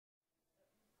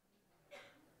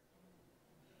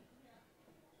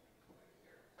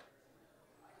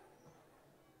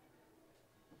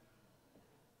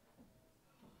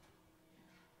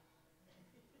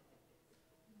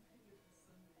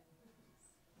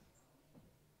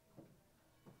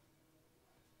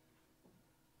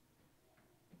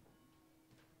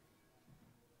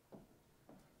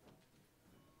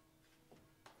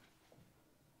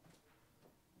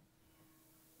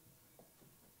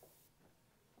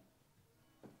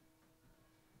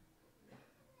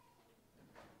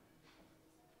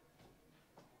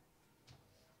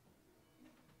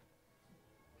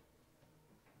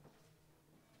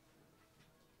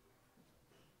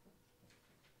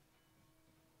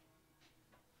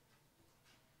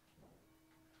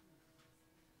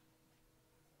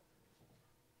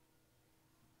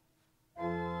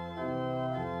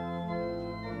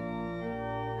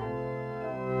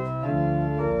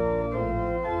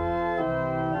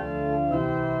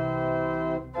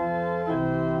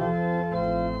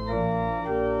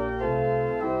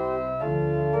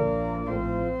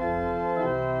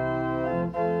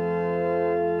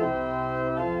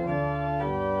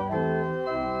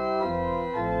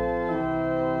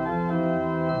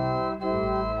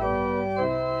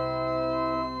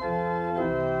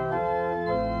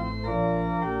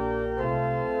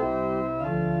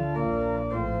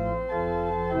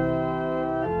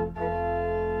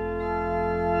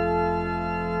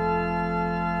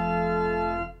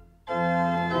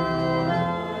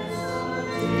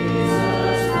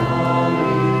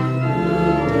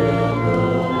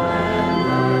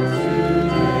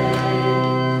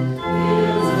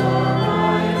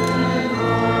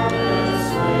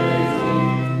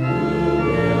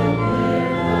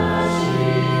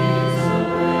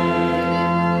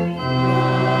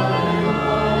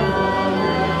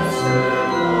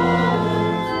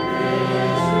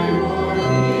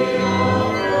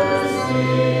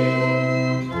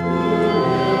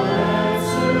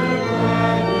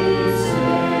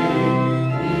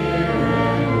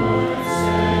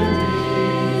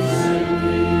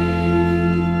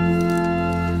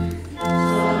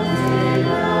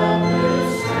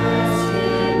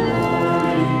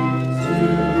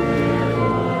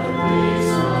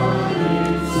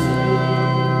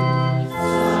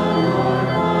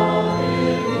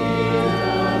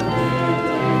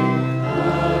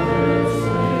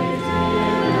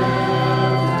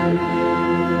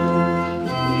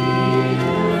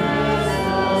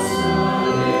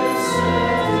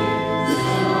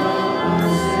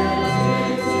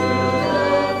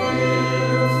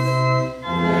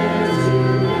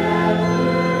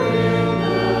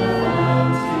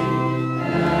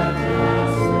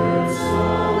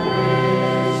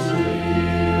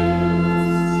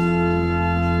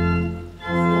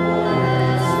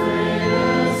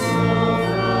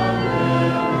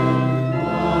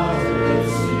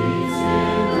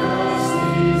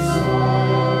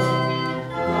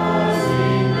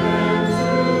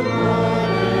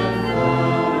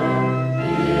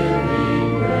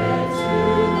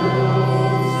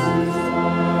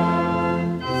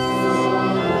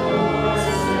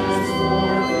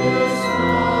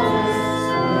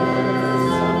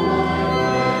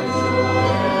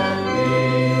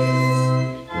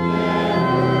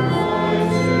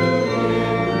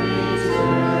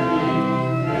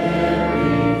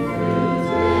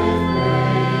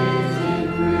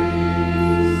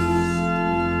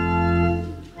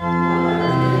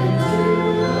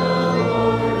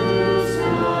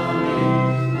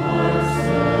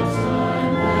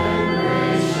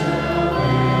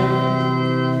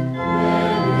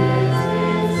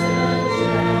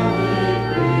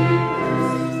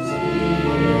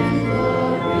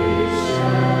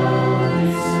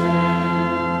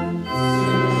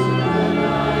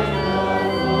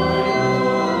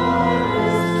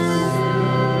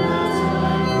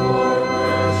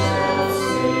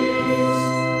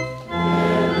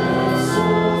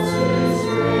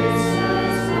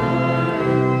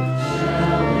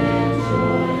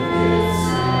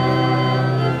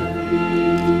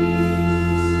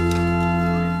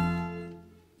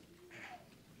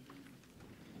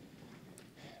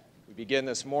begin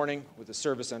this morning with the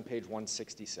service on page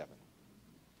 167.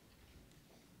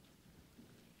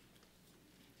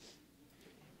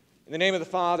 In the name of the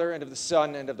Father, and of the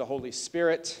Son, and of the Holy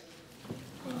Spirit.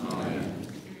 Amen.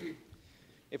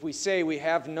 If we say we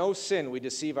have no sin, we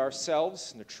deceive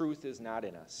ourselves, and the truth is not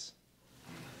in us.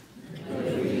 But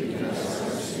if we confess our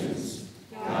sins,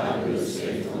 God, who is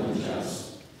faithful and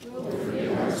just, will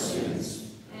forgive our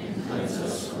sins and cleanse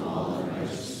us from all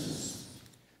unrighteousness.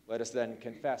 Let us then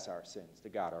confess our sins to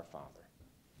God our Father.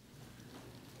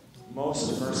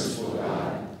 Most merciful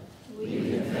God, we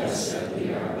confess that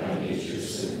we are by nature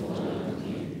sinful and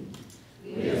unclean.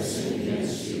 We have sinned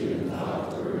against you in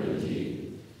thought, word, and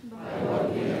deed, by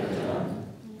what we have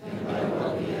done and by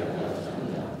what we have left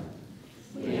undone.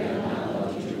 We have not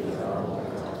loved you with our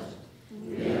whole heart.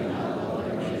 We have not loved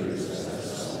our neighbors as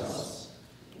ourselves.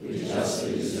 We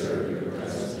justly deserve your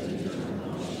present and eternal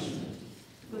punishment.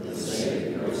 For the sake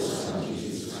of your Son,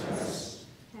 Jesus Christ,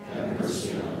 have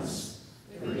mercy on us.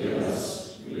 Forgive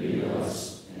us, renew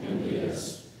us, and lead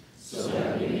us, so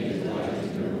that we may delight in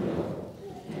your will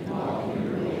and walk in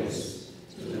your ways,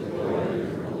 to the glory of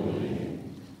your holy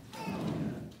name.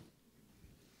 Amen.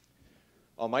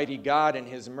 Almighty God, in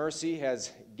his mercy,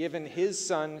 has given his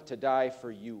Son to die for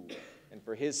you, and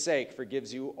for his sake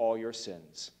forgives you all your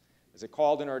sins. As a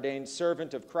called and ordained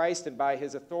servant of Christ, and by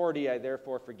his authority, I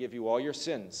therefore forgive you all your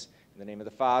sins. In the name of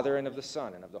the Father, and of the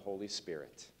Son, and of the Holy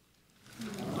Spirit.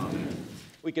 Amen.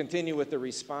 We continue with the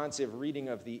responsive reading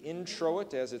of the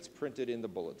introit as it's printed in the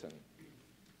bulletin.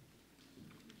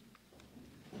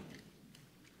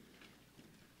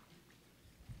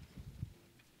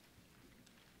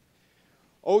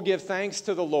 Oh, give thanks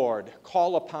to the Lord.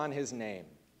 Call upon his name.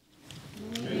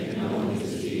 Make known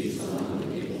his deeds among the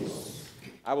peoples.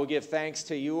 I will give thanks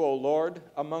to you, O Lord,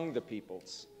 among the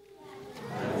peoples.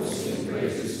 I will sing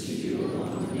praises to you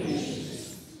among the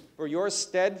nations. For your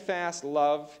steadfast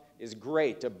love is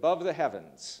great above the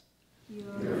heavens.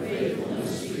 Your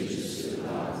faithfulness reaches to the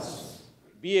gods.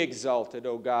 Be exalted,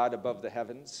 O God, above the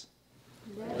heavens.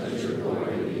 Let your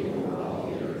glory be over all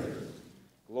the earth.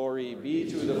 Glory be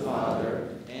to the Father,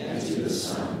 And to the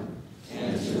Son,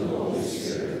 and to the Holy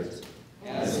Spirit,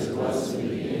 as it was in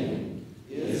the beginning,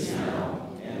 is now,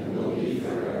 and will be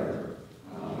forever.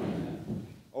 Amen.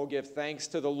 O give thanks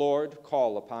to the Lord.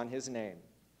 Call upon his name.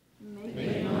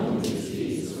 Make known his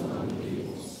deeds among the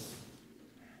peoples.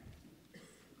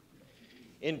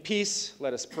 In peace,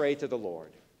 let us pray to the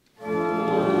Lord.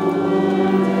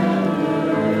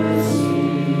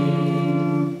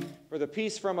 For the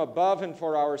peace from above and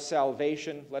for our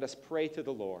salvation, let us pray to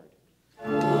the Lord.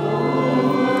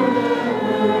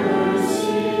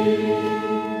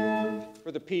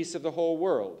 For the peace of the whole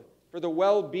world, for the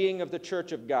well-being of the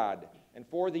Church of God, and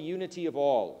for the unity of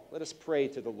all, let us pray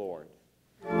to the Lord.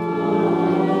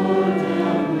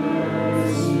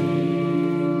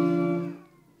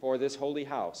 For this holy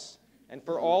house, and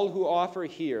for all who offer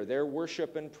here their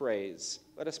worship and praise,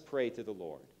 let us pray to the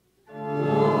Lord.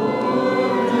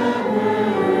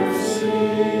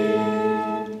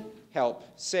 Help,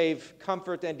 save,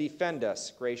 comfort, and defend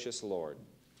us, gracious Lord.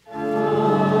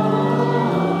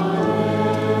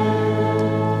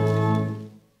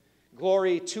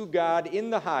 Glory to God in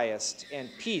the highest, and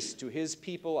peace to his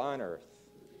people on earth.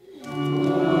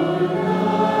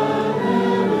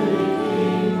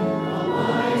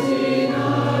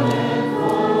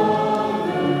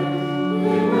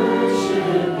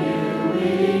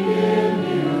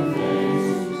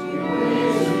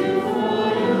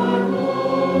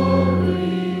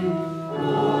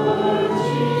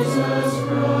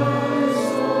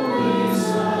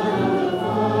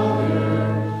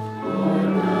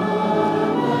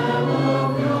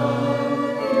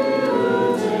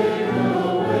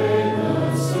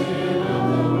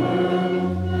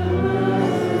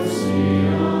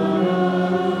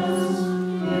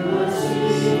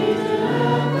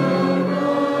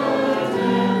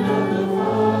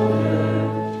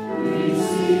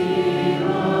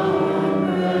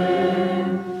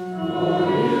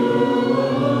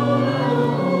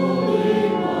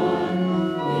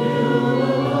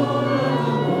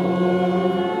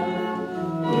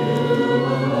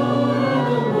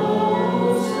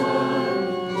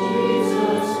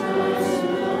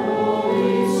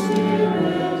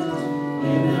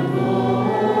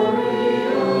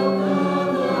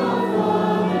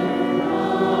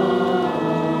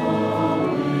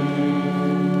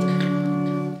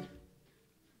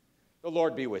 The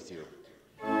Lord be with you.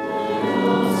 And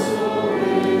also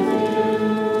with you.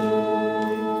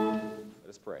 Let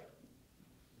us pray.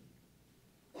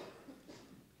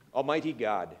 Almighty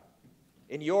God,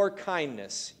 in your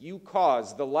kindness, you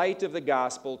cause the light of the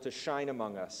gospel to shine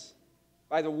among us.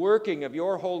 By the working of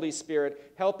your Holy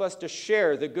Spirit, help us to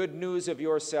share the good news of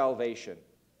your salvation,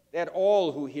 that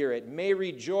all who hear it may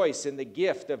rejoice in the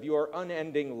gift of your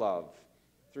unending love.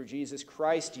 Through Jesus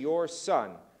Christ, your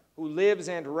Son, who lives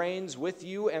and reigns with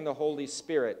you and the Holy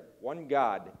Spirit, one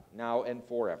God, now and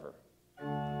forever.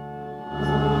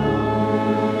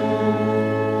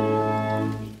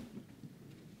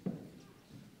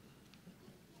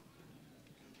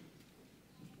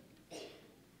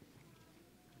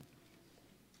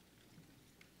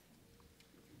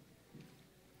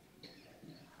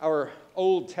 Our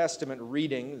Old Testament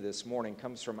reading this morning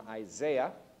comes from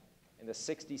Isaiah in the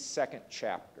 62nd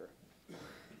chapter.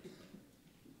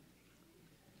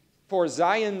 For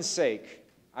Zion's sake,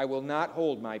 I will not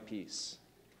hold my peace,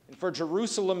 and for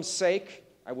Jerusalem's sake,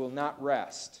 I will not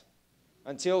rest,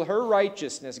 until her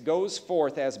righteousness goes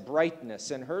forth as brightness,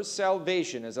 and her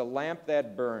salvation as a lamp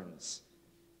that burns.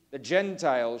 The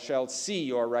Gentiles shall see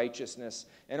your righteousness,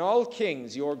 and all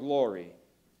kings your glory.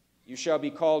 You shall be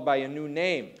called by a new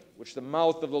name, which the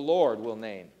mouth of the Lord will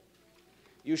name.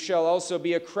 You shall also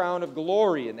be a crown of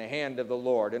glory in the hand of the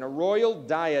Lord, and a royal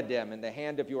diadem in the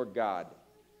hand of your God.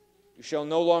 You shall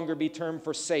no longer be termed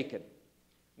forsaken,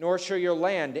 nor shall your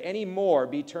land any more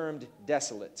be termed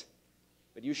desolate.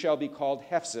 But you shall be called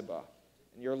Hephzibah,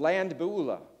 and your land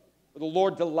Beulah, for the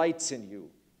Lord delights in you,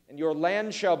 and your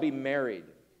land shall be married.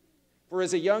 For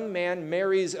as a young man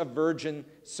marries a virgin,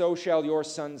 so shall your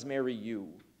sons marry you.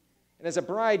 And as a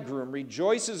bridegroom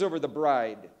rejoices over the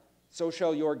bride, so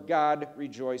shall your God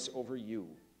rejoice over you.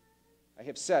 I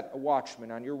have set a watchman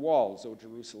on your walls, O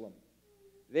Jerusalem.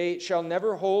 They shall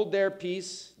never hold their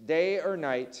peace, day or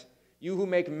night. You who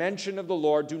make mention of the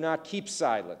Lord, do not keep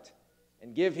silent,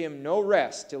 and give him no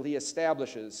rest till he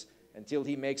establishes, until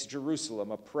he makes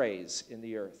Jerusalem a praise in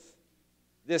the earth.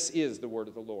 This is the word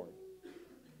of the Lord.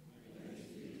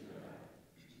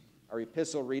 Our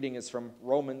epistle reading is from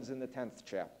Romans in the 10th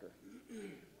chapter.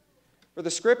 For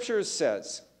the Scriptures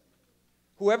says,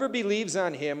 whoever believes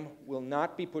on him will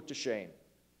not be put to shame.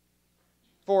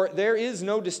 For there is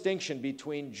no distinction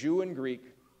between Jew and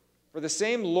Greek, for the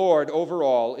same Lord over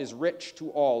all is rich to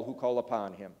all who call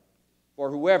upon him. For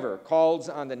whoever calls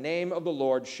on the name of the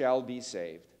Lord shall be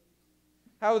saved.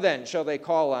 How then shall they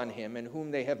call on him in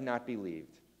whom they have not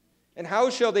believed? And how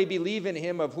shall they believe in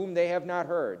him of whom they have not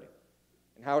heard?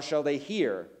 And how shall they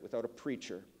hear without a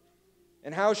preacher?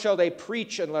 And how shall they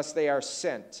preach unless they are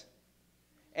sent?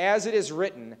 As it is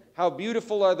written, how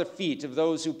beautiful are the feet of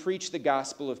those who preach the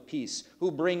gospel of peace, who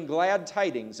bring glad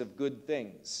tidings of good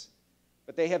things.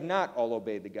 But they have not all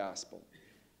obeyed the gospel.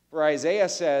 For Isaiah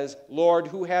says, Lord,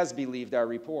 who has believed our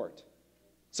report?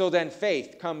 So then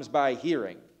faith comes by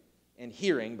hearing, and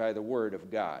hearing by the word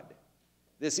of God.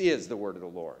 This is the word of the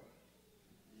Lord.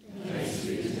 Thanks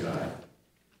be to God.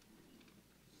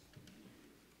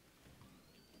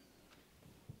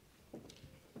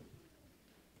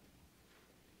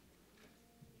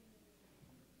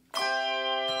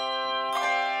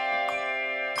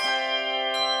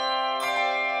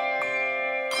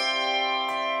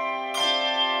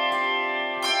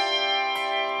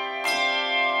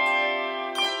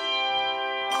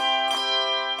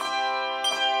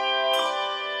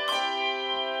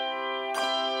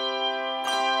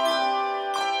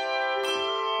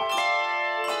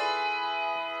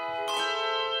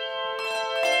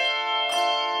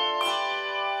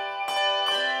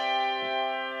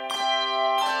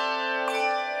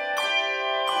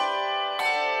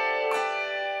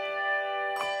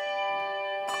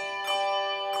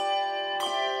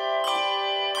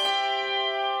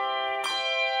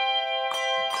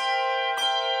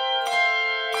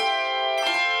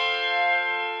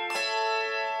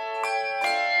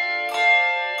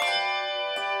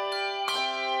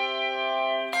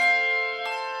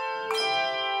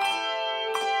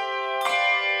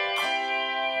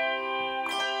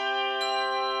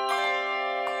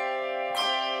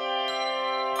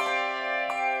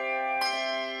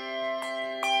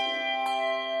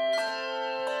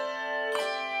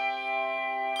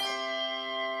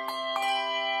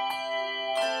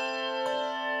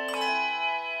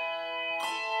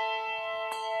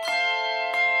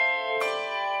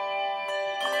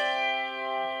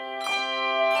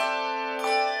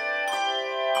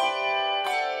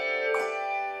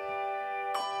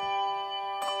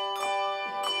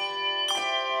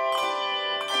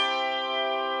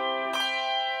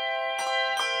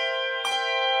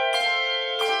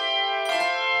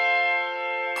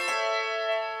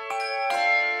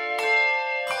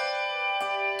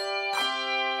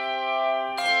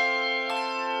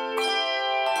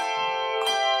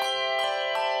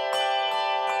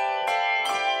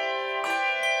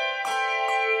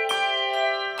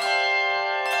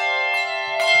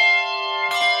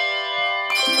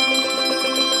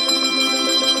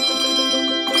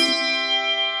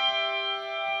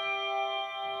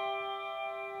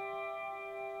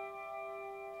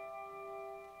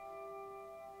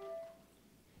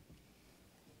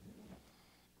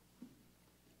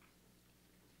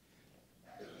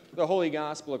 The Holy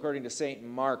Gospel according to St.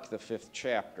 Mark, the 5th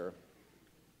chapter.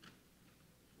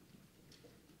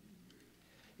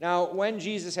 Now, when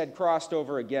Jesus had crossed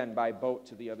over again by boat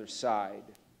to the other side,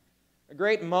 a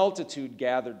great multitude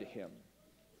gathered to him,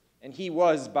 and he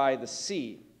was by the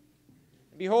sea.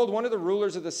 And behold, one of the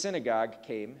rulers of the synagogue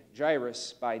came,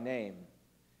 Jairus by name.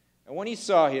 And when he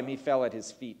saw him, he fell at his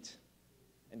feet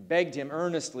and begged him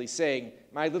earnestly, saying,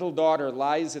 "My little daughter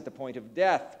lies at the point of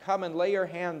death. Come and lay your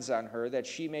hands on her, that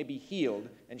she may be healed,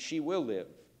 and she will live."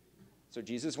 So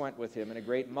Jesus went with him, and a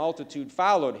great multitude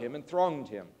followed him and thronged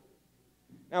him.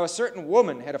 Now a certain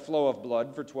woman had a flow of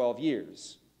blood for 12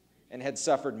 years, and had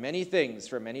suffered many things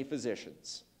from many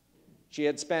physicians. She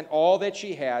had spent all that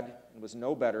she had, and was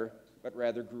no better, but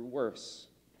rather grew worse.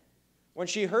 When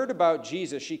she heard about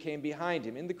Jesus, she came behind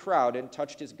him in the crowd and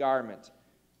touched his garment.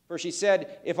 For she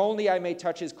said, "If only I may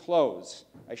touch his clothes,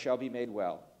 I shall be made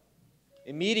well."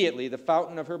 Immediately the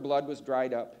fountain of her blood was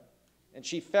dried up, and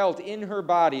she felt in her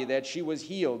body that she was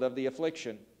healed of the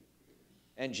affliction.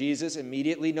 And Jesus,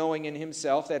 immediately knowing in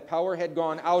himself that power had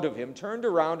gone out of him, turned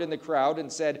around in the crowd and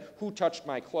said, "Who touched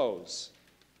my clothes?"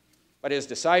 But his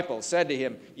disciples said to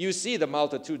him, "You see the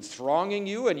multitudes thronging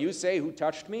you, and you say, 'Who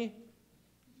touched me?'"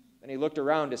 Then he looked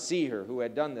around to see her who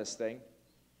had done this thing.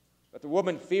 But the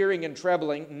woman, fearing and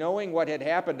trembling, knowing what had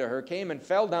happened to her, came and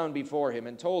fell down before him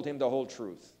and told him the whole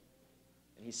truth.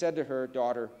 And he said to her,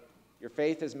 "Daughter, your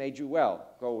faith has made you well.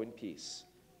 Go in peace,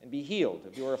 and be healed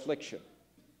of your affliction."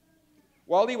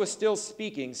 While he was still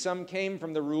speaking, some came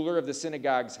from the ruler of the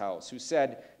synagogue's house, who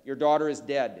said, "Your daughter is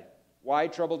dead. Why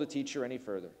trouble the teacher any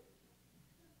further?"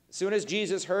 As soon as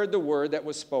Jesus heard the word that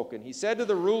was spoken, he said to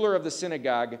the ruler of the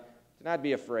synagogue, "Do not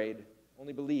be afraid,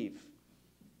 only believe."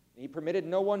 And he permitted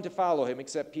no one to follow him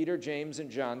except Peter, James, and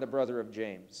John, the brother of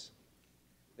James.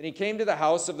 Then he came to the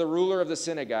house of the ruler of the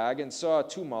synagogue and saw a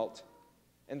tumult,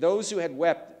 and those who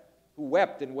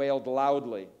wept and wailed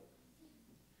loudly.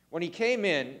 When he came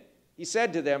in, he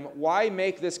said to them, "Why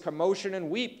make this commotion and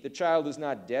weep? The child is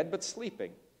not dead, but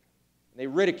sleeping." And they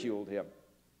ridiculed him.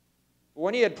 But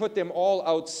when he had put them all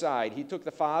outside, he took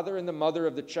the father and the mother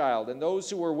of the child and those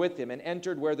who were with him and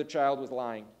entered where the child was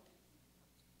lying.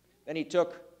 Then he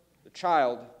took the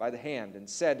child by the hand and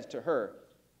said to her,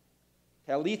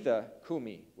 "Talitha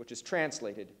cumi," which is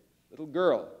translated, "Little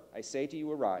girl, I say to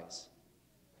you, arise."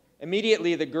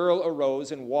 Immediately the girl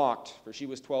arose and walked, for she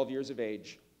was 12 years of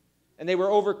age. And they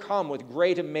were overcome with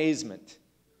great amazement.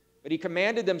 But he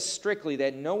commanded them strictly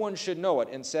that no one should know it,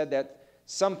 and said that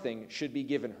something should be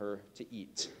given her to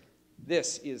eat.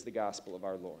 This is the gospel of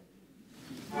our Lord.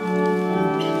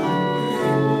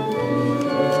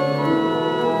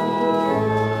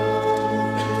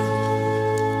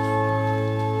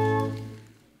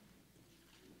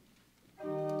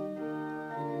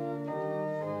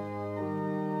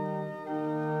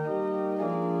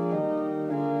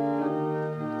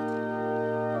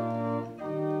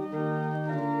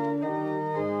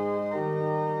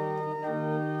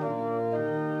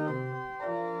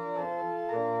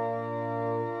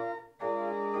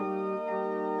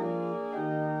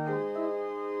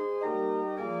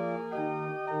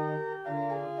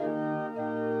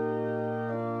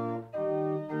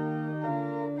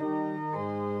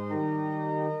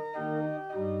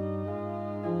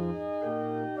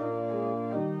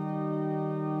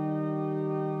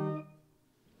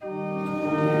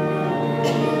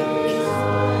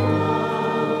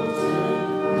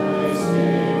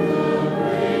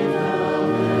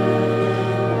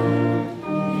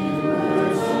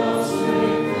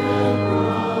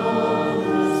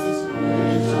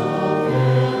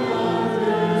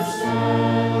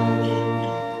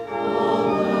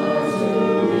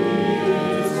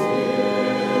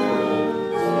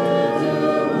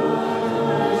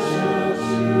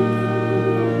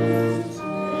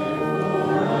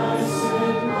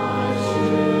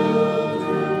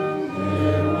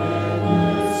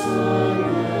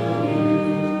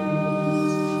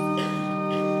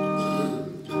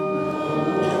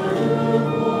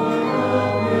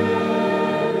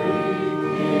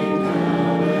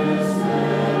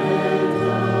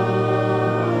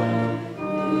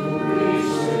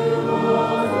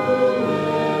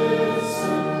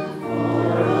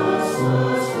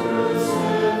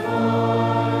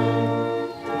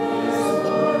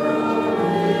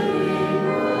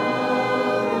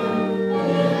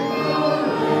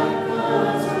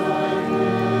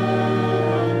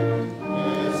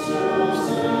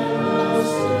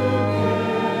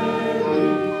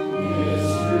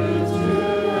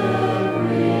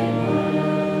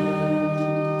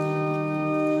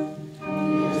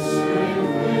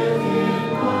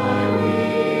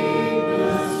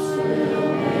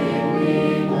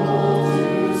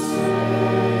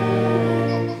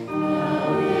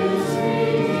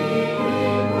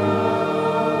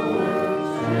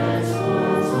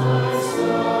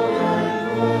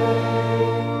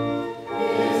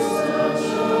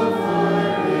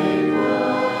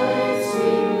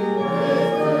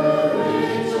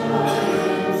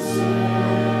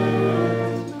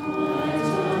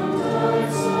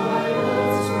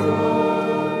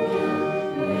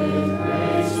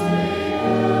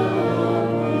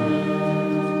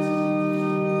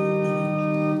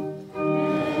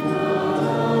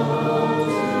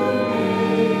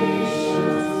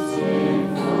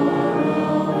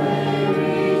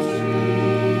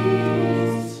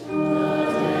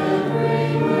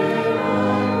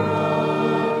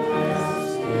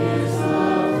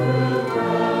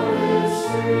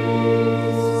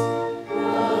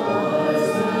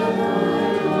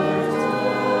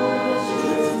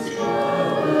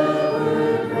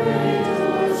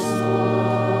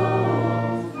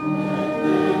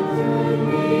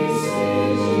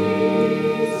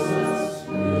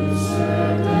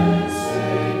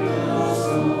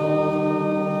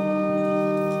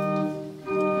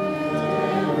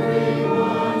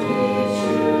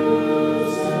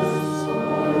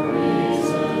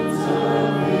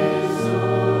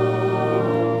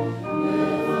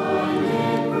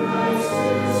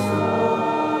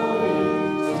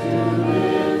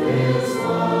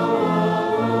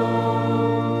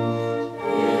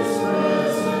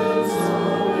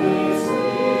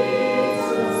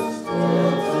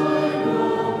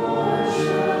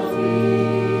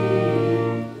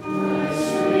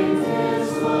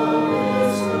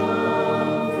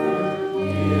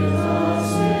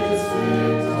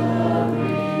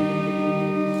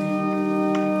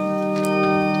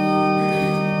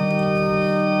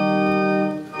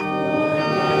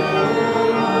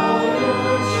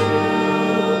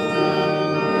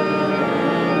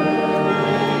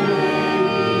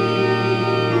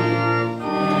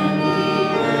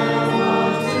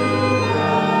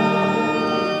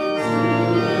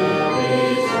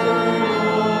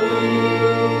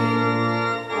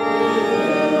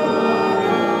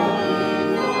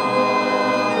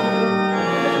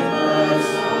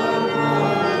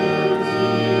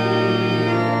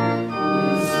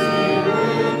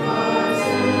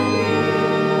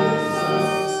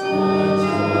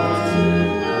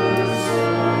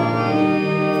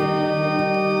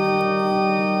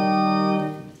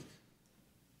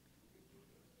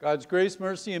 God's grace,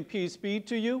 mercy, and peace be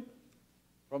to you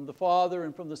from the Father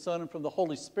and from the Son and from the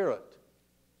Holy Spirit.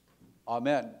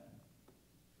 Amen.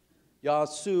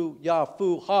 Yasu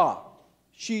Yafu Ha,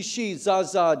 Shishi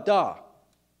Zaza Da.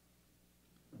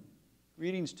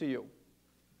 Greetings to you.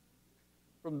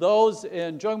 From those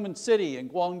in Zhengmen City in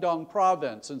Guangdong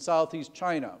Province in southeast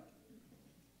China,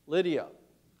 Lydia,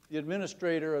 the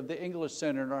administrator of the English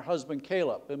Center, and our husband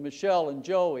Caleb, and Michelle and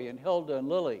Joey and Hilda and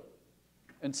Lily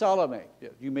and Salome. Yeah,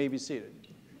 you may be seated.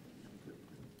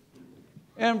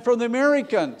 And from the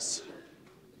Americans,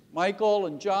 Michael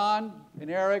and John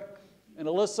and Eric and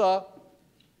Alyssa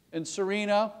and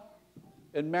Serena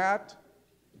and Matt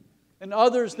and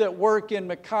others that work in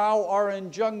Macau or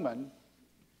in Zhengmen,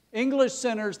 English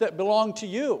centers that belong to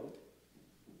you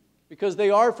because they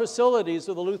are facilities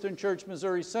of the Lutheran Church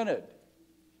Missouri Synod.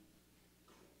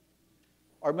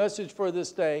 Our message for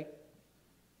this day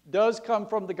does come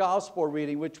from the gospel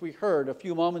reading, which we heard a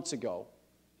few moments ago.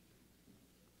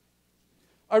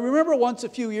 I remember once a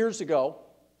few years ago,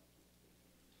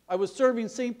 I was serving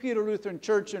St. Peter Lutheran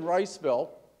Church in Riceville,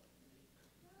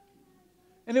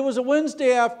 and it was a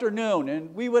Wednesday afternoon,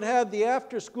 and we would have the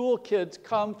after-school kids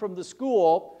come from the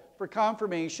school for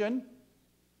confirmation,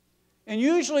 and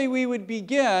usually we would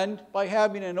begin by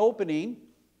having an opening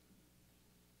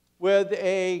with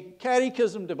a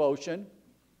catechism devotion,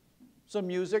 some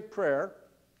music, prayer.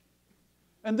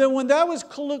 And then when that was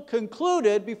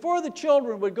concluded, before the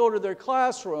children would go to their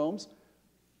classrooms,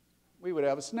 we would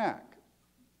have a snack.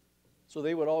 So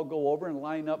they would all go over and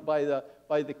line up by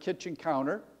the kitchen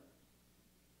counter.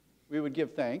 We would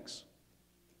give thanks.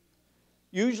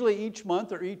 Usually each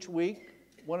month or each week,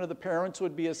 one of the parents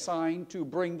would be assigned to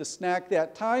bring the snack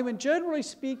that time. And generally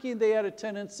speaking, they had a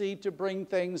tendency to bring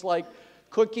things like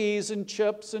cookies and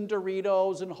chips and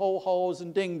Doritos and ho-hos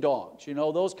and ding-dongs, you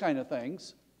know, those kind of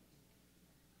things.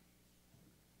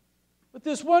 But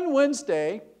this one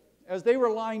Wednesday, as they were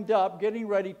lined up getting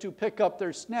ready to pick up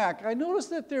their snack, I noticed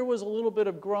that there was a little bit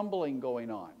of grumbling going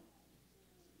on.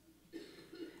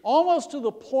 Almost to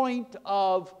the point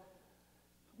of,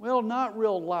 well, not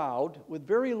real loud, with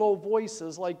very low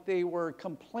voices, like they were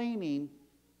complaining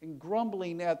and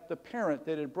grumbling at the parent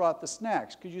that had brought the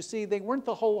snacks. Because you see, they weren't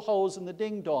the ho-hos and the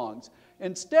ding-dongs.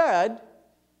 Instead,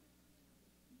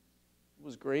 it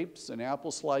was grapes and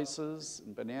apple slices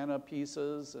and banana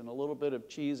pieces and a little bit of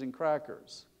cheese and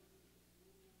crackers.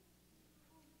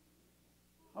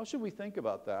 How should we think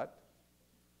about that?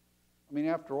 I mean,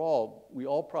 after all, we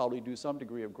all probably do some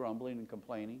degree of grumbling and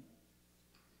complaining.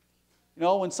 You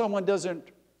know, when someone doesn't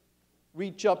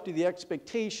reach up to the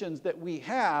expectations that we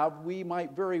have, we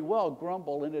might very well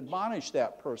grumble and admonish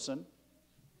that person.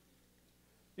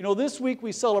 You know, this week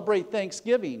we celebrate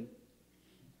Thanksgiving.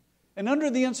 And under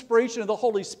the inspiration of the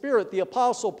Holy Spirit, the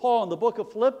Apostle Paul in the book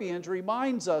of Philippians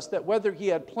reminds us that whether he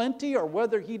had plenty or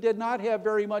whether he did not have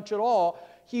very much at all,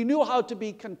 he knew how to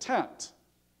be content.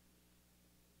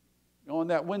 You know, on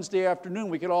that Wednesday afternoon,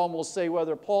 we could almost say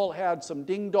whether Paul had some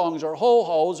ding-dongs or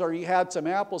ho-hos or he had some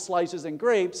apple slices and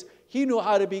grapes, he knew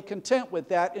how to be content with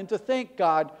that and to thank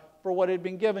God for what had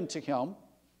been given to him.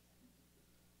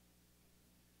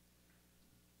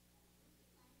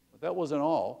 But that wasn't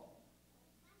all.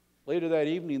 Later that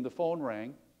evening, the phone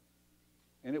rang,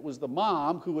 and it was the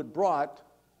mom who had brought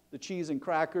the cheese and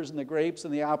crackers and the grapes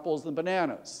and the apples and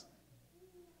bananas.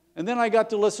 And then I got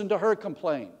to listen to her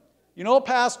complain. You know,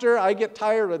 Pastor, I get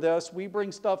tired of this. We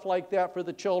bring stuff like that for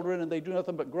the children, and they do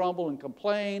nothing but grumble and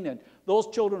complain, and those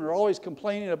children are always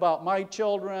complaining about my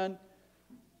children.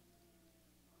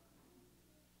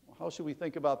 Well, how should we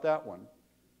think about that one?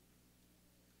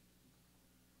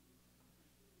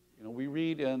 You know, we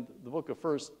read in the book of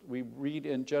we read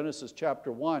in Genesis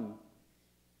chapter 1,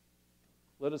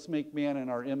 let us make man in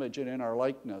our image and in our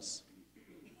likeness.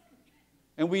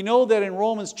 And we know that in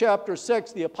Romans chapter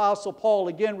 6, the Apostle Paul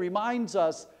again reminds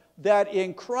us that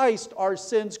in Christ our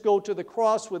sins go to the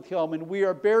cross with him and we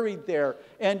are buried there.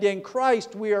 And in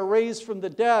Christ we are raised from the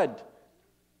dead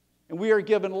and we are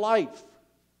given life.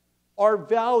 Our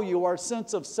value, our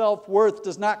sense of self-worth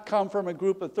does not come from a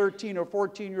group of 13 or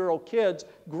 14-year-old kids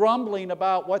grumbling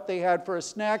about what they had for a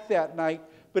snack that night,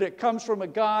 but it comes from a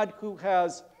God who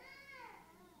has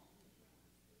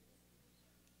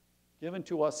given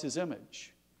to us his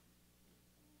image.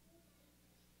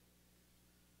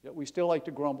 Yet we still like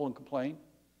to grumble and complain.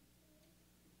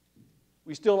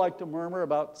 We still like to murmur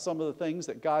about some of the things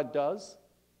that God does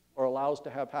or allows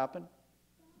to have happen.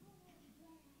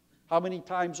 How many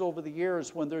times over the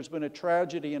years when there's been a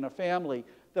tragedy in a family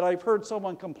that I've heard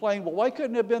someone complain, well, why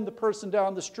couldn't it have been the person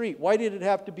down the street? Why did it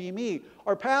have to be me?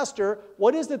 Or, Pastor,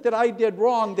 what is it that I did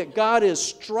wrong that God is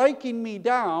striking me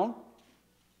down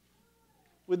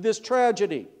with this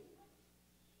tragedy.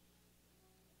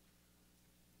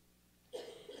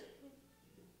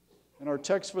 In our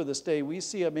text for this day, we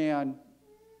see a man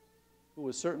who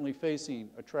was certainly facing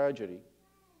a tragedy.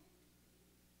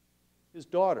 His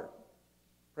daughter,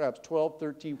 perhaps 12,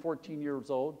 13, 14 years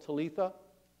old, Talitha,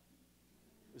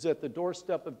 was at the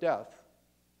doorstep of death.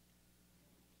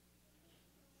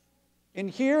 And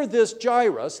here this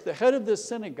Jairus, the head of this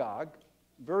synagogue,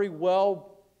 very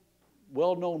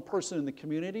well-known person in the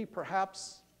community,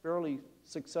 perhaps fairly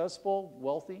successful,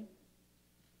 wealthy,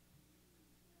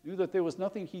 knew that there was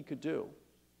nothing he could do.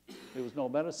 There was no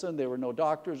medicine, there were no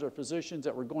doctors or physicians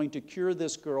that were going to cure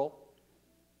this girl.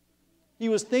 He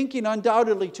was thinking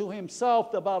undoubtedly to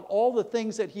himself about all the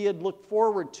things that he had looked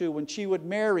forward to when she would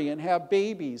marry and have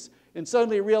babies, and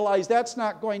suddenly realized that's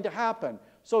not going to happen.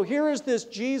 So here is this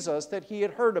Jesus that he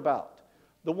had heard about,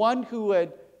 the one who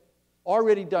had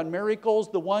already done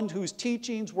miracles, the one whose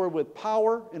teachings were with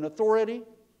power and authority.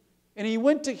 And he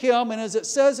went to him, and as it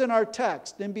says in our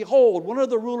text, and behold, one of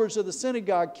the rulers of the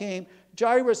synagogue came,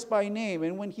 Jairus by name,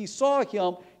 and when he saw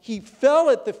him, he fell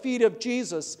at the feet of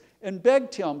Jesus and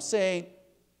begged him, saying,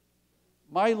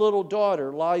 "My little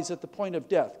daughter lies at the point of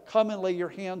death. Come and lay your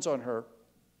hands on her,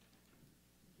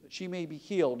 that she may be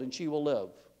healed and she will live."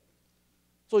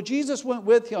 So Jesus went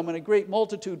with him, and a great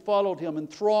multitude followed him and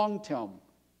thronged him.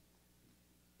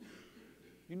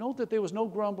 You note that there was no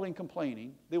grumbling,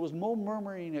 complaining. There was no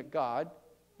murmuring at God.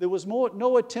 There was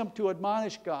no attempt to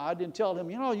admonish God and tell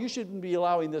him, you shouldn't be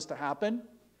allowing this to happen.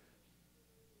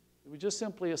 It was just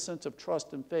simply a sense of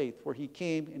trust and faith where he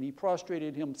came and he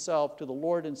prostrated himself to the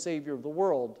Lord and Savior of the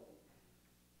world.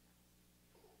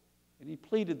 And he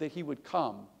pleaded that he would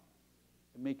come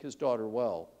and make his daughter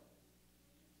well.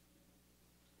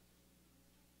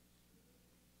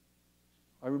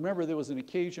 I remember there was an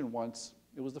occasion once.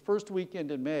 It was the first weekend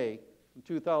in May in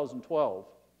 2012.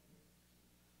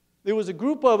 There was a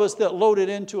group of us that loaded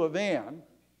into a van.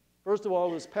 First of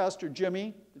all, it was Pastor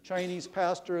Jimmy, the Chinese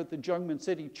pastor at the Jungman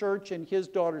City Church, and his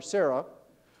daughter Sarah.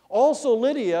 Also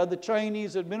Lydia, the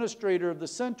Chinese administrator of the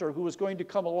center, who was going to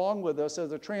come along with us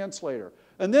as a translator.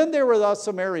 And then there were us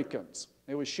Americans.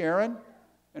 It was Sharon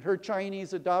and her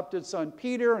Chinese adopted son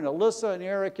Peter, and Alyssa and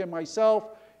Eric and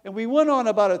myself. And we went on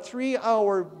about a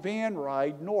 3-hour van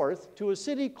ride north to a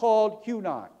city called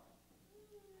Hunan.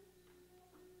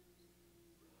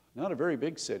 Not a very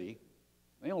big city.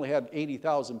 They only had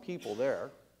 80,000 people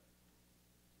there.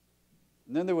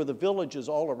 And then there were the villages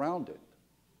all around it.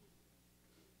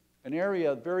 An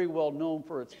area very well known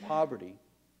for its poverty.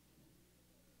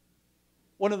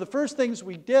 One of the first things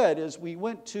we did is we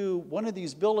went to one of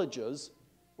these villages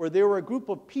where there were a group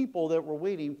of people that were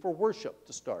waiting for worship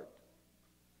to start.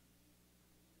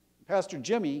 Pastor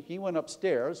Jimmy, he went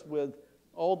upstairs with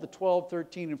all the 12,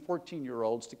 13, and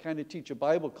 14-year-olds to kind of teach a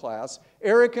Bible class.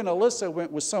 Eric and Alyssa went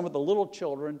with some of the little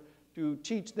children to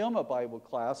teach them a Bible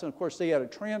class, and of course they had a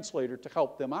translator to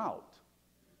help them out.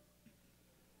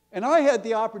 And I had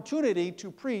the opportunity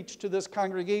to preach to this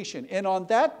congregation, and on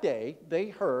that day they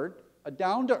heard a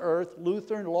down-to-earth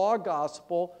Lutheran law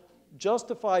gospel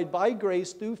justified by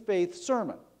grace through faith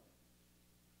sermon.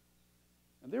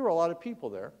 And there were a lot of people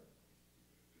there.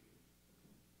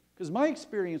 Because my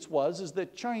experience is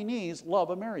that Chinese love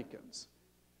Americans.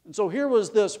 And so here was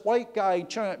this white guy,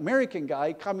 American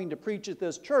guy, coming to preach at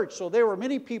this church. So there were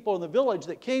many people in the village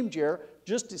that came here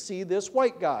just to see this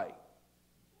white guy.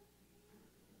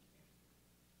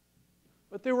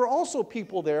 But there were also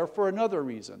people there for another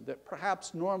reason that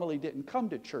perhaps normally didn't come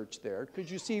to church there.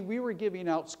 Because you see, we were giving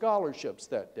out scholarships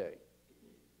that day.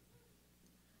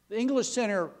 The English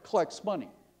Center collects money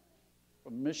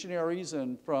from missionaries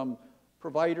and from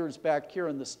providers back here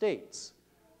in the States.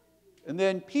 And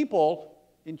then people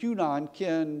in Hunan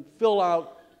can fill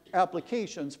out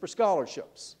applications for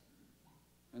scholarships.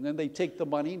 And then they take the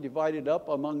money and divide it up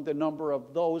among the number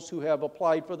of those who have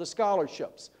applied for the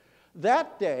scholarships.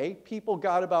 That day, people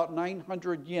got about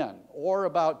 900 yen, or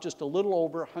about just a little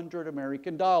over 100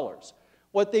 American dollars.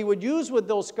 What they would use with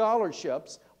those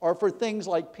scholarships are for things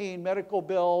like paying medical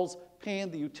bills, paying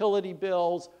the utility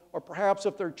bills, or perhaps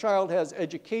if their child has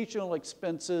educational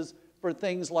expenses for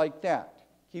things like that.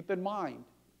 Keep in mind,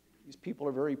 these people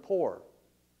are very poor.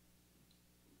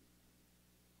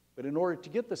 But in order to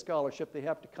get the scholarship, they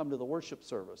have to come to the worship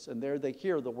service, and there they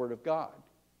hear the Word of God.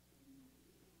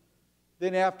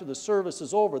 Then after the service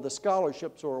is over, the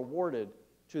scholarships are awarded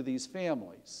to these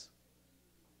families.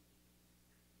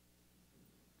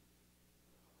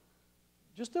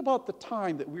 Just about the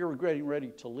time that we were getting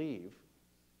ready to leave,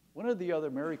 one of the other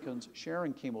Americans,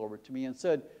 Sharon, came over to me and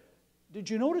said, "Did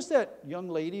you notice that young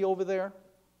lady over there?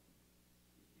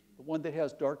 The one that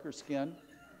has darker skin?"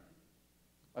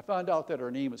 I found out that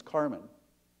her name is Carmen.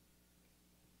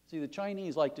 See, the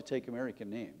Chinese like to take American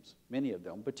names, many of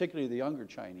them, particularly the younger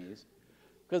Chinese,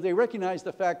 because they recognize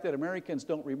the fact that Americans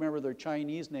don't remember their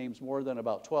Chinese names more than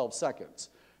about 12 seconds.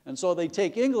 And so they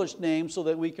take English names so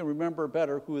that we can remember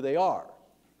better who they are.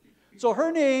 So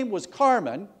her name was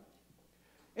Carmen,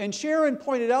 and Sharon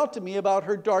pointed out to me about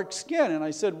her dark skin. And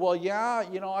I said, well, yeah,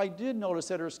 I did notice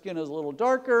that her skin is a little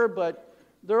darker, but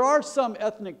there are some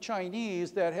ethnic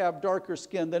Chinese that have darker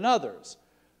skin than others.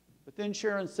 But then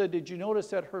Sharon said, did you notice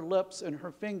that her lips and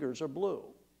her fingers are blue?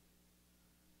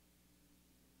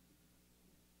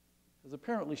 Because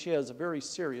apparently she has a very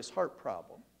serious heart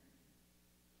problem.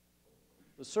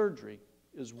 The surgery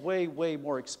is way, way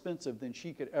more expensive than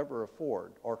she could ever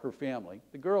afford, or her family.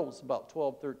 The girl was about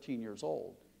 12, 13 years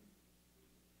old.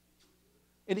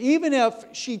 And even if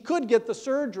she could get the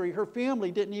surgery, her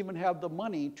family didn't even have the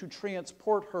money to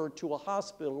transport her to a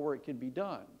hospital where it could be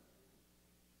done.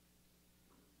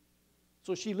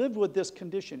 So she lived with this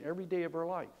condition every day of her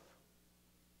life,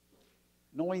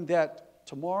 knowing that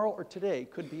tomorrow or today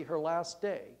could be her last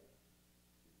day.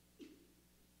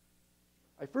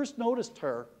 I first noticed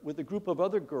her with a group of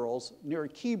other girls near a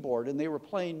keyboard, and they were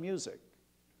playing music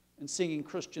and singing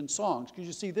Christian songs. Because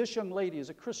you see, this young lady is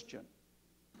a Christian.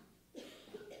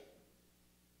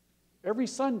 Every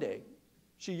Sunday,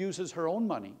 she uses her own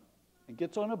money and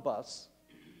gets on a bus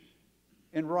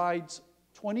and rides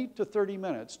 20 to 30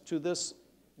 minutes to this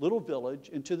little village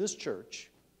and to this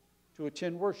church to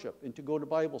attend worship and to go to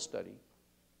Bible study.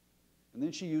 And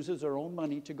then she uses her own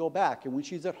money to go back. And when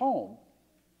she's at home,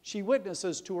 she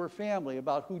witnesses to her family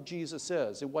about who Jesus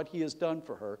is and what he has done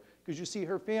for her. Because you see,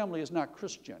 her family is not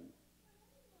Christian.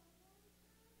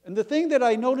 And the thing that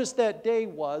I noticed that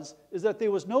day is that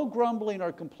there was no grumbling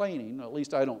or complaining. At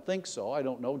least I don't think so. I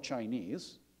don't know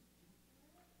Chinese.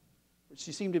 But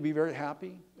she seemed to be very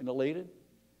happy and elated.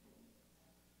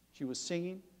 She was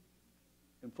singing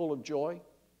and full of joy.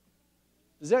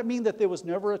 Does that mean that there was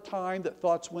never a time that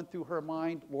thoughts went through her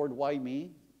mind, Lord, why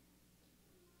me?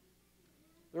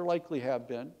 There likely have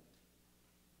been.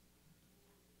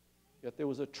 Yet there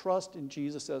was a trust in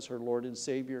Jesus as her Lord and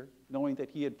Savior, knowing that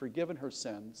he had forgiven her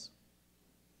sins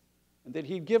and that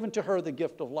he had given to her the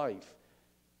gift of life.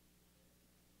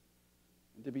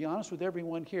 And to be honest with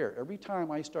everyone here, every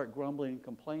time I start grumbling and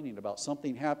complaining about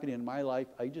something happening in my life,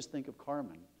 I just think of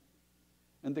Carmen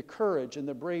and the courage and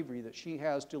the bravery that she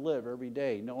has to live every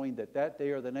day, knowing that that day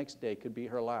or the next day could be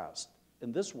her last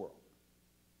in this world.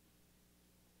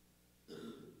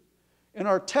 In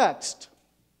our text,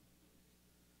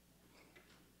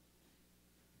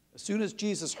 as soon as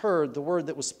Jesus heard the word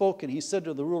that was spoken, he said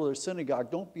to the ruler of the synagogue,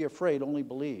 don't be afraid, only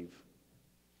believe.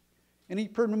 And he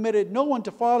permitted no one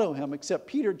to follow him except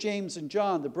Peter, James, and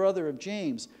John, the brother of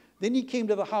James. Then he came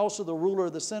to the house of the ruler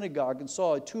of the synagogue and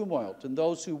saw a tumult and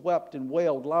those who wept and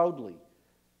wailed loudly.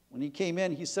 When he came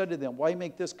in, he said to them, why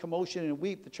make this commotion and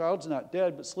weep? The child's not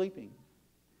dead, but sleeping.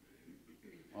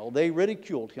 Well, they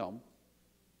ridiculed him.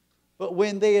 But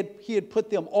when he had put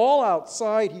them all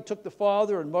outside, he took the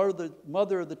father and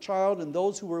mother of the child and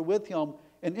those who were with him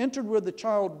and entered where the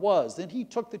child was. Then he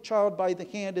took the child by the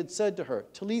hand and said to her,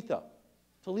 Talitha,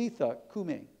 Talitha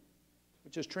kume,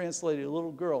 which is translated,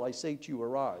 little girl, I say to you,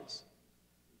 arise.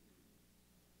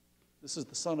 This is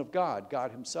the Son of God, God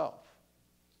himself.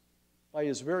 By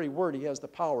his very word, he has the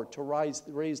power to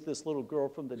raise this little girl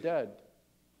from the dead.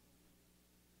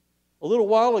 A little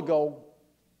while ago,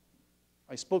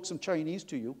 I spoke some Chinese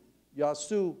to you. Ya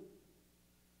su,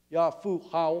 ya fu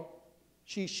hao,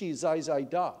 shi shi zai zai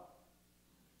da.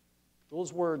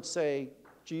 Those words say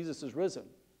Jesus is risen.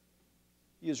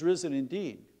 He is risen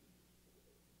indeed.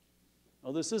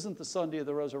 Now, this isn't the Sunday of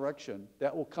the resurrection.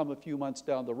 That will come a few months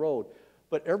down the road.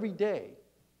 But every day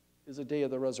is a day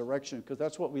of the resurrection because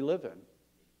that's what we live in.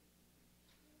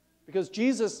 Because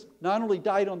Jesus not only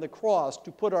died on the cross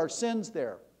to put our sins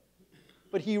there,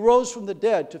 but he rose from the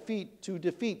dead to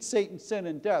defeat Satan, sin,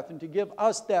 and death, and to give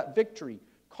us that victory.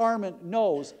 Carmen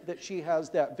knows that she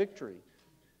has that victory.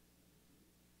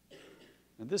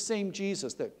 And this same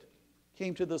Jesus that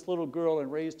came to this little girl and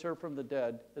raised her from the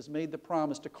dead has made the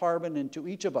promise to Carmen and to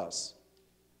each of us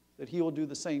that he will do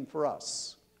the same for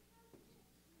us.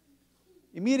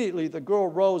 Immediately the girl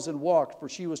rose and walked, for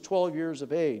she was 12 years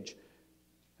of age,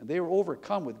 and they were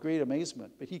overcome with great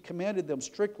amazement. But he commanded them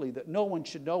strictly that no one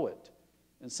should know it,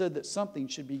 and said that something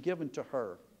should be given to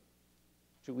her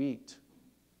to eat.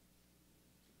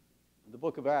 In the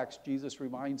book of Acts, Jesus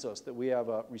reminds us that we have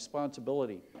a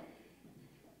responsibility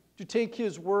to take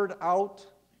his word out,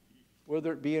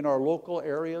 whether it be in our local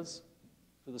areas,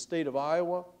 to the state of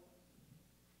Iowa,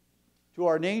 to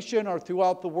our nation, or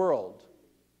throughout the world.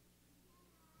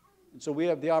 And so we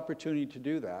have the opportunity to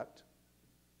do that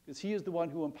because he is the one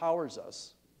who empowers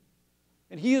us.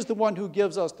 And he is the one who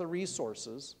gives us the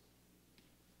resources.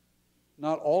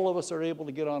 Not all of us are able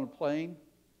to get on a plane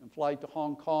and fly to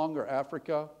Hong Kong or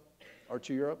Africa or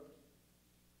to Europe.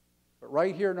 But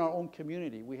right here in our own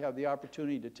community, we have the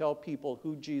opportunity to tell people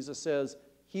who Jesus says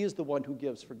he is the one who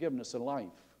gives forgiveness in life.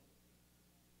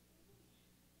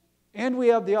 And we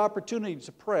have the opportunity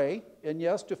to pray, and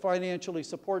yes, to financially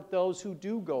support those who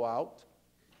do go out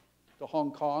to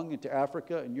Hong Kong and to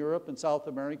Africa and Europe and South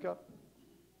America.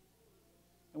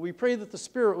 And we pray that the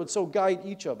Spirit would so guide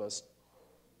each of us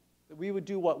that we would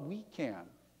do what we can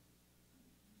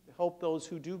to help those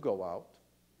who do go out.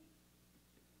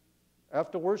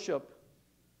 After worship,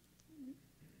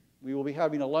 we will be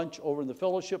having a lunch over in the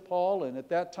fellowship hall, and at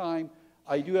that time,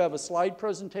 I do have a slide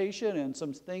presentation and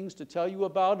some things to tell you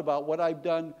about what I've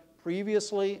done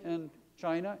previously in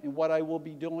China and what I will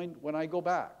be doing when I go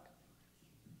back.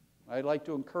 I'd like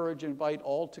to encourage and invite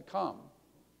all to come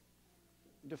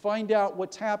to find out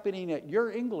what's happening at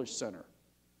your English Center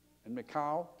in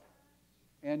Macau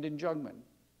and in Jungmen.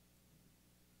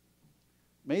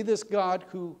 May this God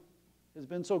who has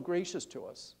been so gracious to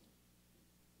us,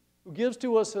 who gives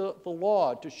to us the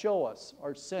law to show us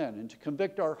our sin and to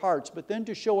convict our hearts, but then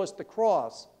to show us the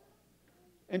cross,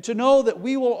 and to know that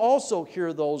we will also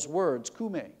hear those words,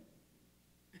 Kume,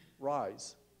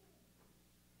 rise.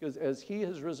 Because as he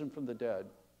has risen from the dead,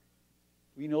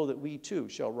 we know that we too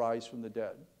shall rise from the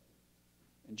dead.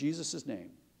 In Jesus'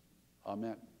 name,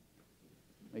 amen.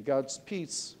 May God's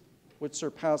peace, which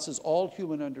surpasses all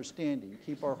human understanding,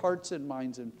 keep our hearts and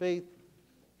minds in faith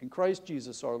in Christ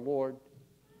Jesus our Lord.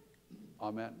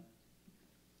 Amen.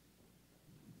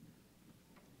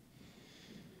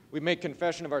 We make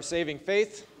confession of our saving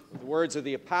faith with the words of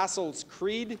the Apostles'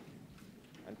 Creed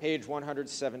on page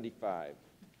 175.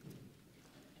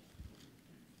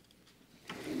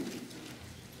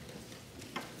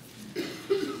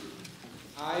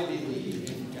 I believe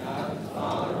in God the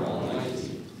Father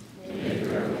Almighty,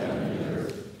 maker of heaven and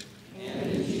earth,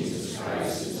 and in Jesus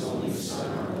Christ, his only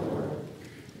Son, our Lord,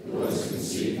 who was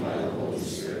conceived by the Holy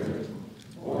Spirit,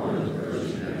 born of the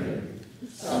Virgin Mary,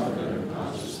 suffered under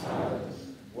Pontius Pilate,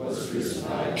 was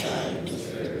crucified, died, and was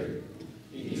buried.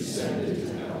 He descended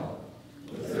into hell.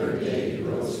 The third day he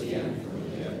rose again from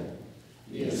the dead.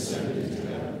 He ascended into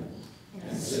heaven,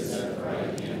 and sits at the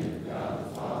right hand of God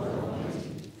the Father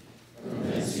Almighty. From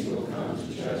thence he will come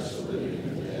to judge the living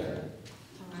and the dead.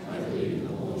 I believe in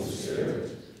the Holy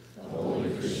Spirit, the holy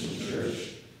Christian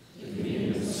Church, the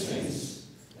communion of the saints,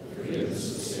 the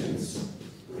forgiveness of sins,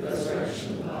 the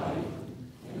resurrection of the body,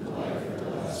 and the life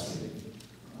everlasting.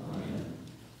 Amen.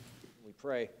 We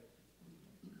pray.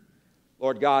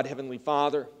 Lord God, Heavenly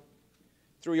Father,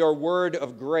 through your word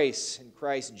of grace in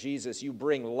Christ Jesus, you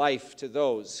bring life to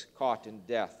those caught in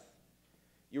death.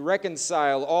 You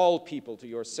reconcile all people to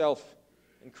yourself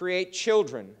and create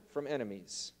children from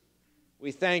enemies.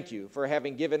 We thank you for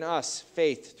having given us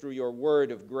faith through your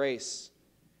word of grace,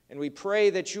 and we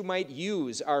pray that you might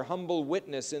use our humble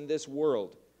witness in this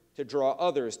world to draw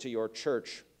others to your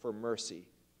church for mercy.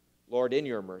 Lord, in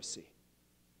your mercy.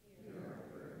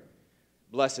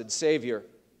 Blessed Savior,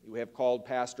 you have called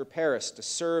Pastor Parris to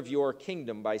serve your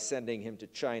kingdom by sending him to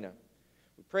China.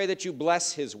 We pray that you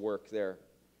bless his work there.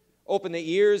 Open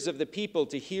the ears of the people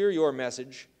to hear your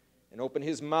message, and open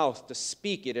his mouth to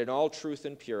speak it in all truth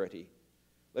and purity.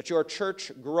 Let your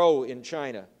church grow in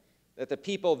China, that the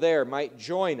people there might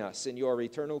join us in your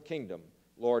eternal kingdom,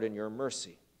 Lord, in your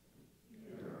mercy.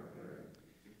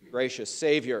 Gracious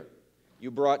Savior,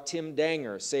 you brought Tim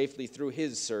Danger safely through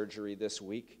his surgery this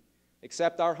week.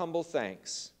 Accept our humble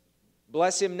thanks.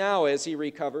 Bless him now as he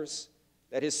recovers,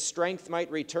 that his strength might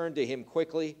return to him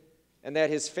quickly, and that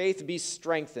his faith be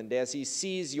strengthened as he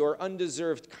sees your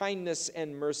undeserved kindness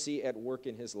and mercy at work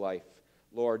in his life.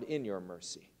 Lord, in your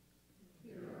mercy.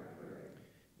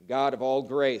 God of all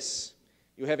grace,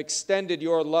 you have extended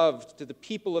your love to the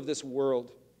people of this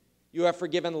world. You have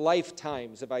forgiven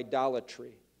lifetimes of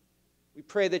idolatry. We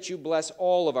pray that you bless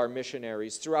all of our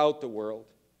missionaries throughout the world,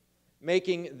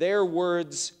 making their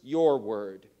words your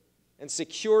word, and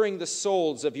securing the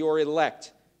souls of your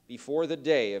elect before the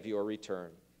day of your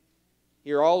return.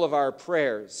 Hear all of our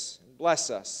prayers, and bless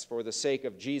us for the sake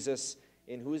of Jesus,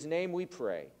 in whose name we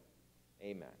pray.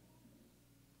 Amen.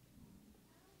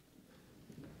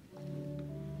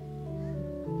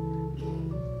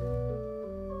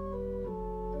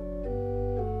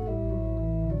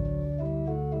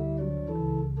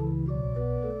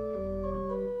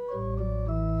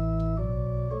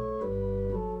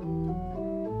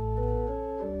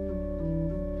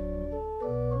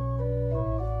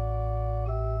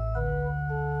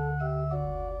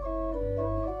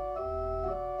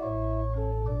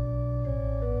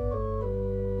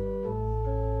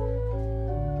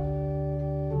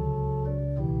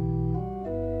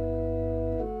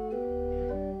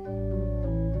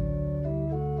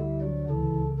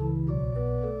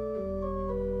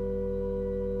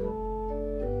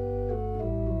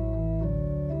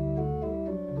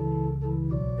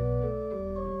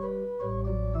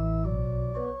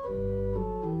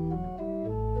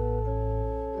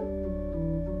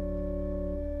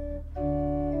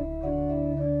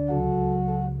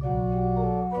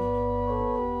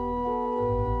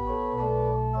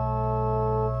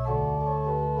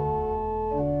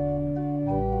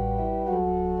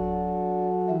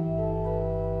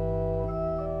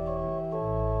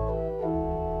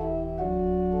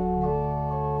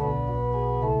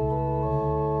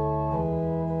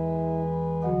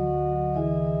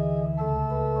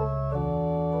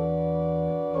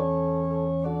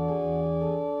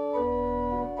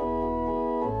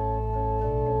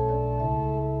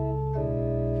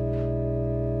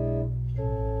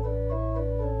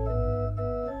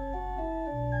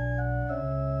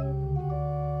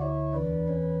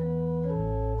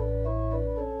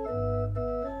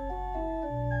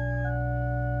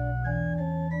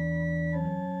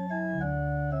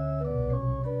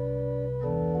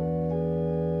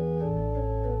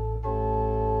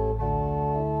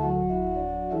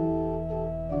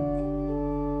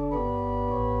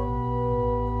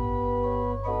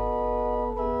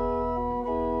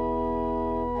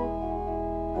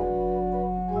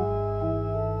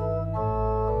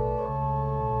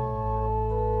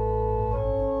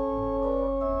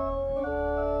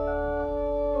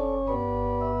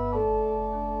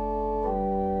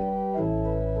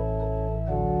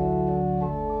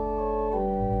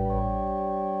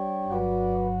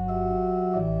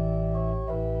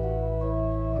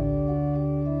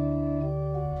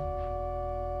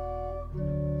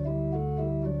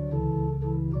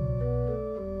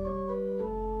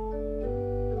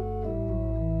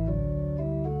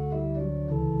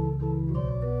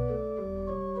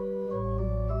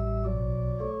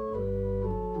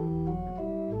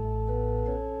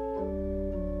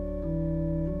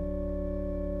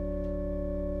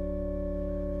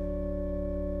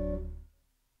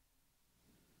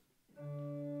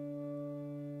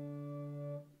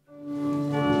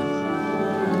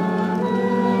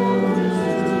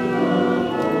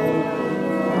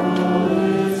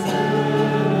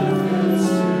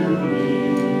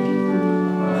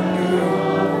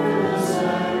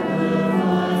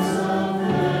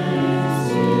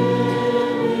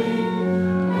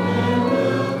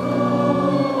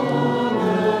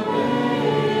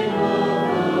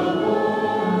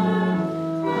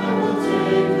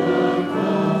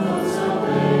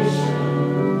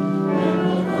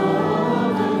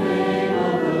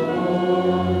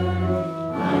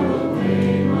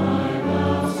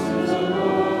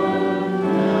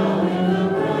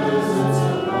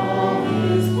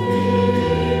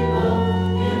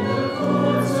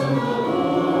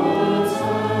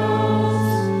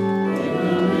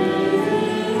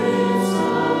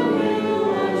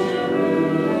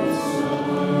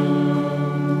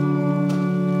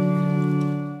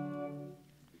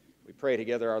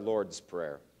 together our Lord's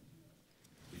Prayer.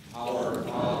 Our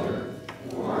Father,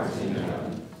 who art in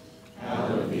heaven,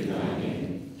 hallowed be thy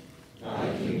name.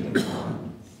 Thy kingdom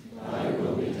come, thy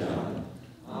will be done,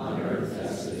 on earth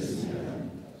as it is in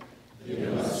heaven.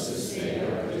 Give us this day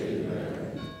our daily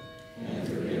bread, and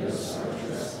forgive us our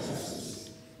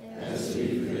trespasses, as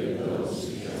we forgive those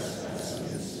who trespass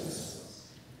against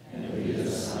us. And lead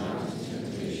us not into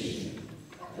temptation,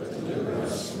 but deliver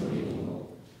us from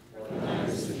evil. For thine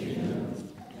is the kingdom,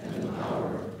 and the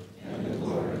power, and the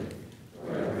glory,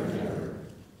 forever and ever.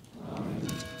 Amen.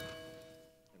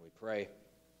 And we pray.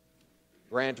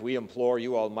 Grant, we implore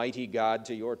you, Almighty God,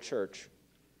 to your church,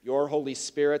 your Holy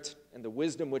Spirit, and the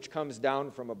wisdom which comes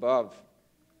down from above,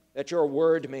 that your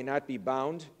word may not be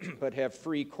bound, but have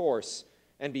free course,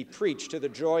 and be preached to the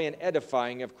joy and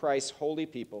edifying of Christ's holy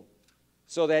people,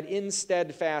 so that in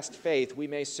steadfast faith we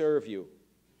may serve you,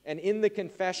 and in the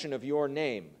confession of your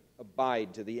name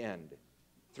abide to the end.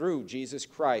 Through Jesus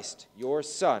Christ, your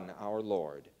Son, our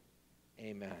Lord.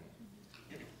 Amen.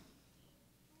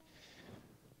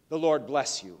 The Lord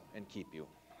bless you and keep you.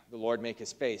 The Lord make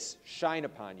his face shine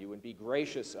upon you and be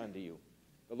gracious unto you.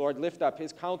 The Lord lift up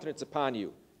his countenance upon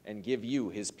you and give you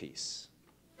his peace.